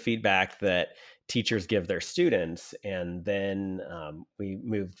it was the feedback that teachers give their students, and then we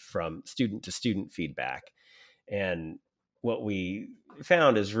moved from student to student feedback. And what we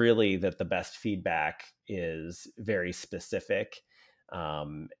found is really that the best feedback is very specific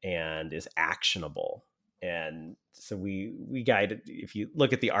and is actionable. And so we guide. If you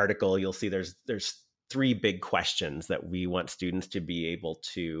look at the article, you'll see there's three big questions that we want students to be able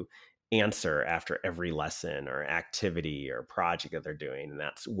to answer after every lesson or activity or project that they're doing. And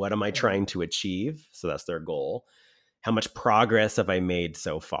that's, what am I trying to achieve? So that's their goal. How much progress have I made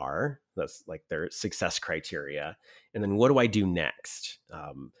so far? That's like their success criteria. And then what do I do next?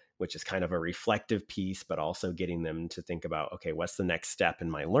 Which is kind of a reflective piece, but also getting them to think about, okay, what's the next step in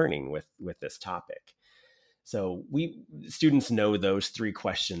my learning with this topic? So students know those three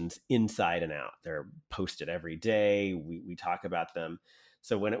questions inside and out. They're posted every day. We talk about them.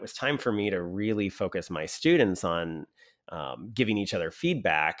 So when it was time for me to really focus my students on giving each other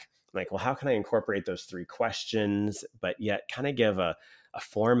feedback, like, well, how can I incorporate those three questions, but yet kind of give a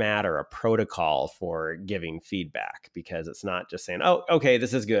format or a protocol for giving feedback? Because it's not just saying, oh, okay,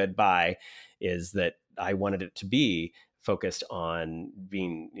 this is good, bye. Is that I wanted it to be focused on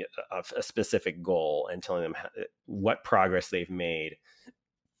being a specific goal and telling them what progress they've made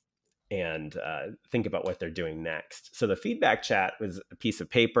and think about what they're doing next. So the feedback chat was a piece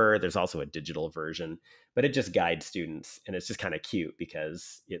of paper. There's also a digital version, but it just guides students, and it's just kind of cute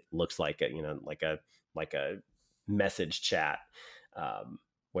because it looks like a message chat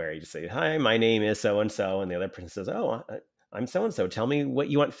where you just say, "Hi, my name is so and so," and the other person says, "Oh, I'm so and so. Tell me what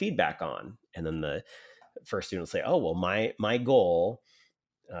you want feedback on." And then the first student will say, "Oh, well, my goal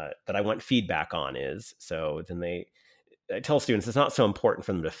that I want feedback on is," so then I tell students it's not so important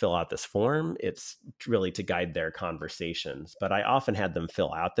for them to fill out this form. It's really to guide their conversations. But I often had them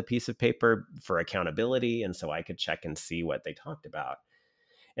fill out the piece of paper for accountability, and so I could check and see what they talked about.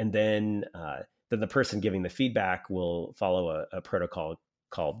 And then the person giving the feedback will follow a protocol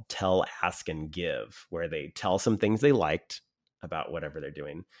called Tell, Ask, and Give, where they tell some things they liked about whatever they're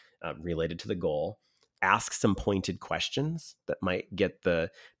doing related to the goal, ask some pointed questions that might get the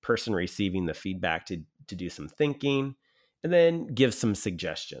person receiving the feedback to do some thinking, and then give some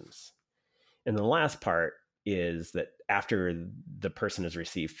suggestions. And the last part is that after the person has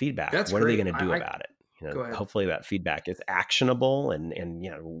received feedback, That's what are they great. going to do about it? Go ahead. Hopefully that feedback is actionable, and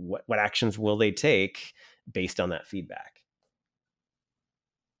what actions will they take based on that feedback?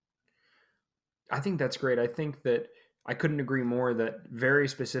 I think that's great. I think that I couldn't agree more that very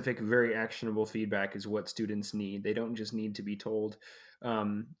specific, very actionable feedback is what students need. They don't just need to be told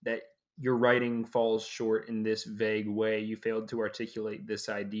that your writing falls short in this vague way. You failed to articulate this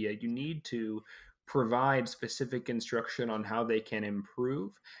idea. You need to provide specific instruction on how they can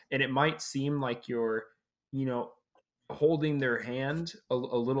improve. And it might seem like you're, you know, holding their hand a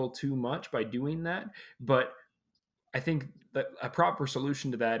little too much by doing that. But I think that a proper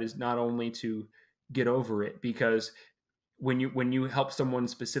solution to that is not only to get over it, because when you help someone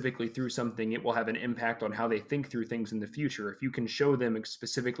specifically through something, it will have an impact on how they think through things in the future. If you can show them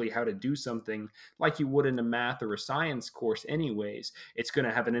specifically how to do something like you would in a math or a science course anyways, it's going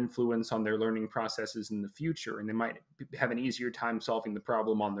to have an influence on their learning processes in the future, and they might have an easier time solving the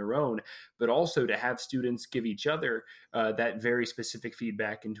problem on their own. But also to have students give each other that very specific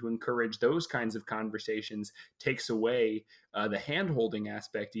feedback and to encourage those kinds of conversations takes away the hand holding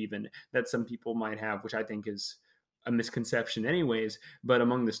aspect even that some people might have, which I think is a misconception anyways. But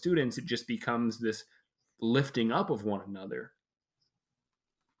among the students, it just becomes this lifting up of one another.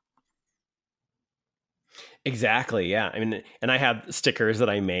 Exactly. Yeah. I mean, and I have stickers that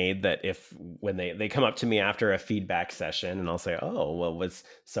I made that if when they come up to me after a feedback session and I'll say, "Oh, well, was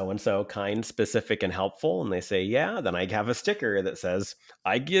so and so kind, specific, and helpful?" And they say, "Yeah," then I have a sticker that says,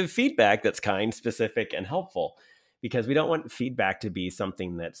 "I give feedback that's kind, specific, and helpful." Because we don't want feedback to be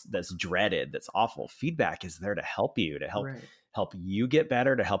something that's dreaded, that's awful. Feedback is there to help you, to Right. help you get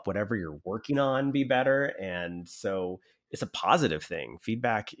better, to help whatever you're working on be better. And so it's a positive thing.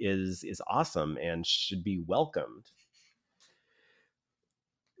 Feedback is awesome and should be welcomed.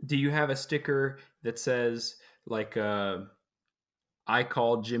 Do you have a sticker that says like I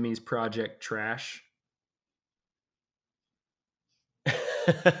call Jimmy's project trash?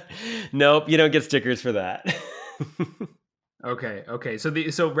 Nope, you don't get stickers for that. Okay.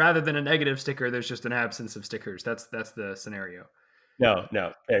 So rather than a negative sticker, there's just an absence of stickers. That's the scenario. No.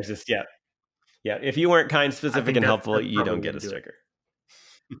 There's just yeah. If you weren't kind, I specific, think and that's helpful, that's you probably don't the way get to a do it. sticker.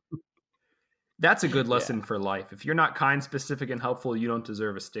 That's a good Yeah, lesson for life. If you're not kind, specific, and helpful, you don't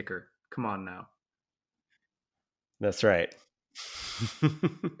deserve a sticker. Come on now. that's right.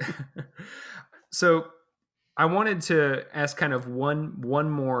 So I wanted to ask kind of one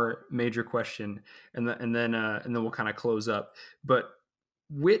more major question, and then we'll kind of close up. But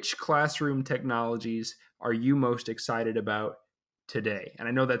which classroom technologies are you most excited about today? And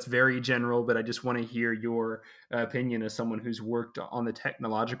I know that's very general, but I just want to hear your opinion as someone who's worked on the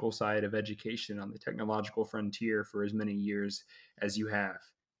technological side of education, on the technological frontier for as many years as you have.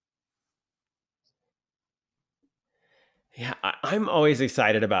 Yeah, I'm always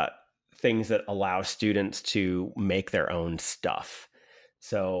excited about things that allow students to make their own stuff.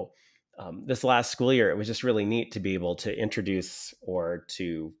 So, this last school year, it was just really neat to be able to introduce or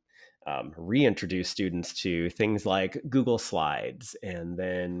to reintroduce students to things like Google Slides. And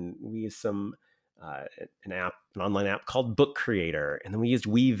then we used uh, an online app called Book Creator. And then we used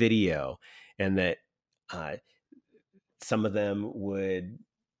Video. And that uh, some of them would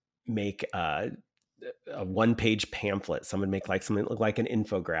make a one-page pamphlet. Some would make like something that looked like an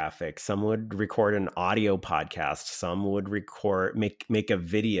infographic. Some would record an audio podcast. Some would make a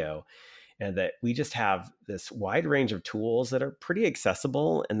video. And that we just have this wide range of tools that are pretty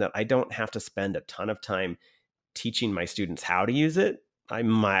accessible, and that I don't have to spend a ton of time teaching my students how to use it.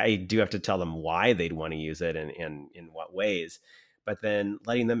 I do have to tell them why they'd want to use it and in what ways, but then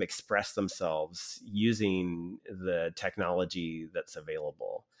letting them express themselves using the technology that's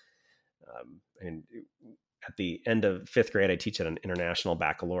available. And at the end of fifth grade, I teach at an international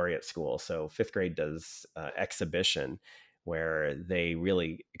baccalaureate school. So fifth grade does exhibition where they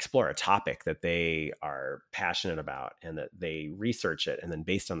really explore a topic that they are passionate about and that they research it. And then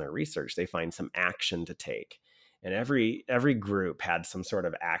based on their research, they find some action to take. And every group had some sort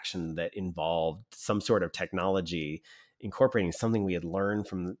of action that involved some sort of technology, incorporating something we had learned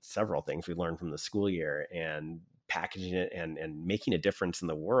from several things we learned from the school year, and packaging it and making a difference in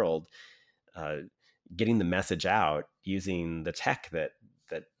the world, uh, getting the message out using the tech that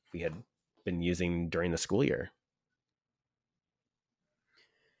we had been using during the school year.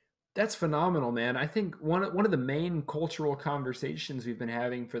 That's phenomenal, man. I think one of the main cultural conversations we've been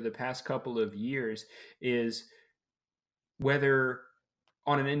having for the past couple of years is whether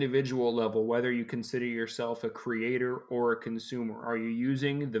on an individual level, whether you consider yourself a creator or a consumer, are you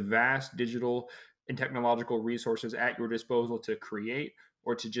using the vast digital and technological resources at your disposal to create,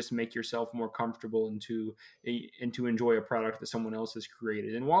 or to just make yourself more comfortable and to enjoy a product that someone else has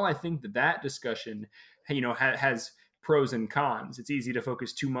created? And while I think that that discussion, has pros and cons, it's easy to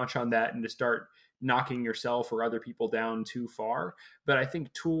focus too much on that and to start knocking yourself or other people down too far. But I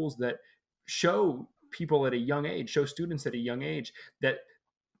think tools that show people at a young age, show students at a young age that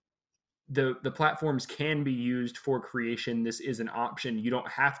the platforms can be used for creation. This is an option. You don't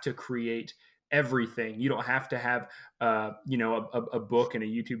have to create everything. You don't have to have a book and a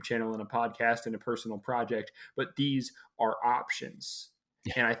YouTube channel and a podcast and a personal project, but these are options.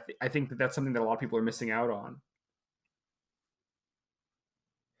 And I think that that's something that a lot of people are missing out on.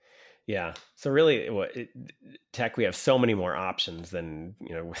 Yeah. So really, tech, we have so many more options than,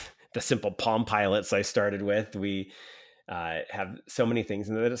 the simple Palm Pilots I started with. We have so many things,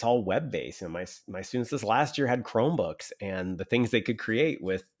 and that it's all web based. My students this last year had Chromebooks, and the things they could create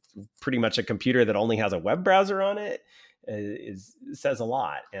with pretty much a computer that only has a web browser on it says a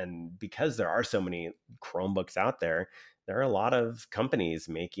lot. And because there are so many Chromebooks out there, there are a lot of companies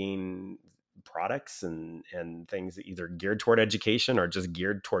making products and things either geared toward education or just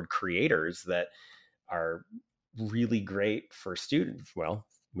geared toward creators that are really great for students. Well,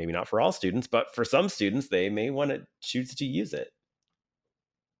 maybe not for all students, but for some students, they may want to choose to use it.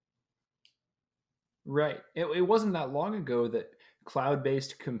 Right. It wasn't that long ago that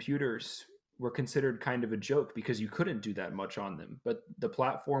cloud-based computers were considered kind of a joke because you couldn't do that much on them. But the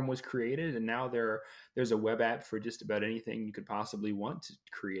platform was created, and now there's a web app for just about anything you could possibly want to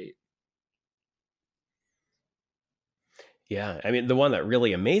create. Yeah, I mean, the one that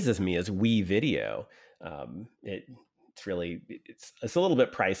really amazes me is Video. It's a little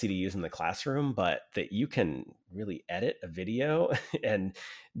bit pricey to use in the classroom, but that you can really edit a video and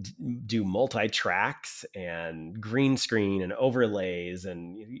do multi tracks and green screen and overlays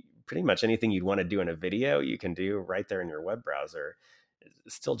and pretty much anything you'd want to do in a video, you can do right there in your web browser. It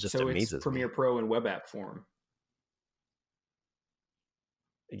still just So it's amazes Premiere me. Pro in web app form.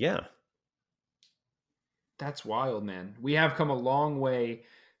 Yeah. That's wild, man. We have come a long way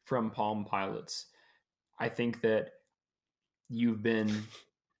from Palm Pilots. I think that you've been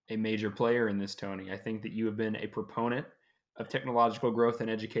a major player in this, Tony. I think that you have been a proponent of technological growth and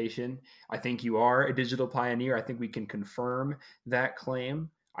education. I think you are a digital pioneer. I think we can confirm that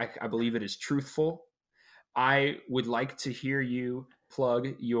claim. I believe it is truthful. I would like to hear you plug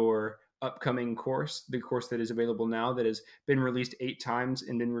your upcoming course, the course that is available now, that has been released 8 times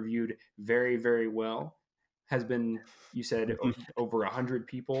and been reviewed very, very well. Has been, you said, over 100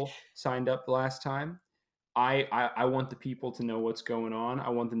 people signed up the last time. I want the people to know what's going on. I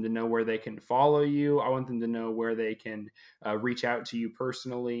want them to know where they can follow you. I want them to know where they can reach out to you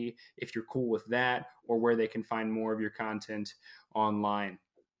personally, if you're cool with that, or where they can find more of your content online.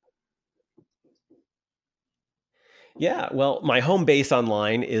 Yeah, well, my home base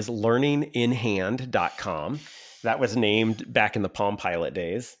online is learninginhand.com. That was named back in the Palm Pilot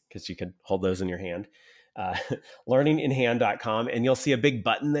days because you could hold those in your hand. Learninginhand.com, and you'll see a big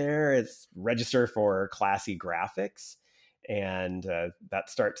button there. It's register for Classy Graphics, and that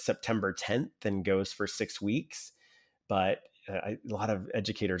starts September 10th and goes for 6 weeks. But a lot of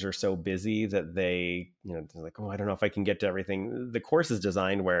educators are so busy that they're like, oh, I don't know if I can get to everything. The course is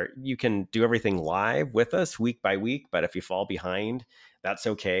designed where you can do everything live with us week by week, but if you fall behind, that's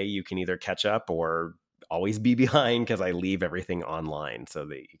okay. You can either catch up or always be behind because I leave everything online so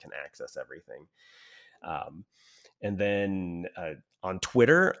that you can access everything. And then on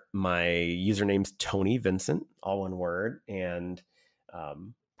Twitter, my username's Tony Vincent, all one word. And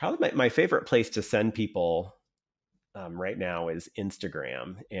probably my favorite place to send people right now is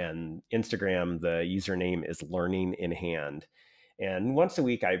Instagram. And Instagram, the username is Learning in Hand. And once a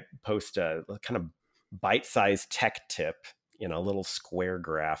week, I post a kind of bite-sized tech tip in a little square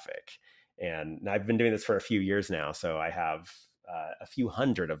graphic. And I've been doing this for a few years now, so I have a few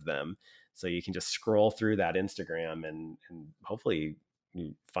hundred of them. So you can just scroll through that Instagram and hopefully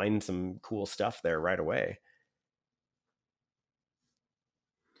you find some cool stuff there right away.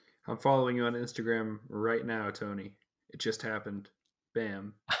 I'm following you on Instagram right now, Tony. It just happened.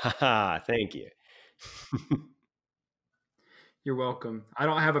 Bam. Thank you. You're welcome. I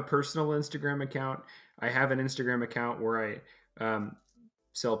don't have a personal Instagram account. I have an Instagram account where I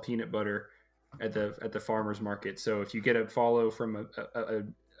sell peanut butter at the farmers market. So if you get a follow from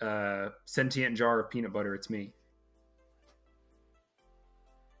a sentient jar of peanut butter, it's me.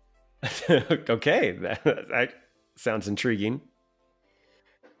 Okay, that sounds intriguing.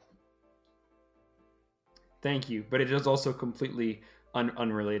 Thank you, but it is also completely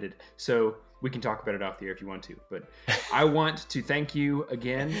unrelated. So we can talk about it off the air if you want to. But I want to thank you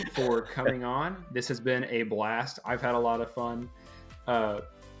again for coming on. This has been a blast. I've had a lot of fun.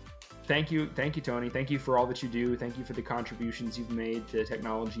 Thank you, Tony. Thank you for all that you do. Thank you for the contributions you've made to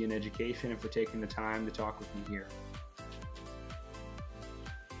technology and education, and for taking the time to talk with me here.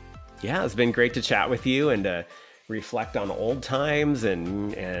 Yeah, it's been great to chat with you and reflect on old times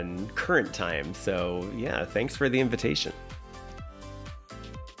and current times. So yeah, thanks for the invitation.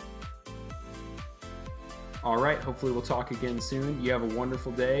 All right, hopefully we'll talk again soon. You have a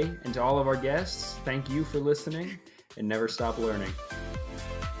wonderful day. And to all of our guests, thank you for listening, and never stop learning.